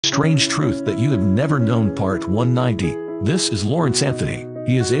Strange Truth That You Have Never Known Part 190. This is Lawrence Anthony.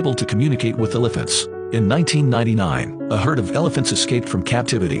 He is able to communicate with elephants. In 1999, a herd of elephants escaped from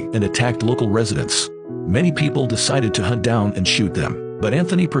captivity and attacked local residents. Many people decided to hunt down and shoot them, but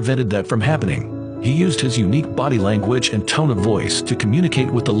Anthony prevented that from happening. He used his unique body language and tone of voice to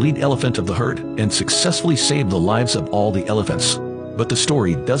communicate with the lead elephant of the herd and successfully saved the lives of all the elephants. But the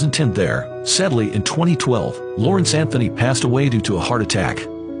story doesn't end there. Sadly, in 2012, Lawrence Anthony passed away due to a heart attack.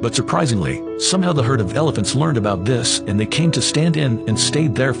 But surprisingly, somehow the herd of elephants learned about this and they came to stand in and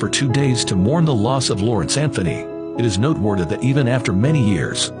stayed there for 2 days to mourn the loss of Lawrence Anthony. It is noteworthy that even after many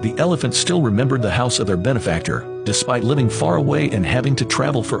years, the elephants still remembered the house of their benefactor, despite living far away and having to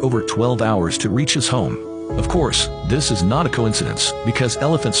travel for over 12 hours to reach his home. Of course, this is not a coincidence, because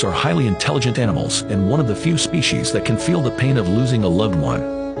elephants are highly intelligent animals and one of the few species that can feel the pain of losing a loved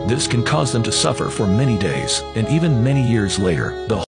one. This can cause them to suffer for many days, and even many years later. The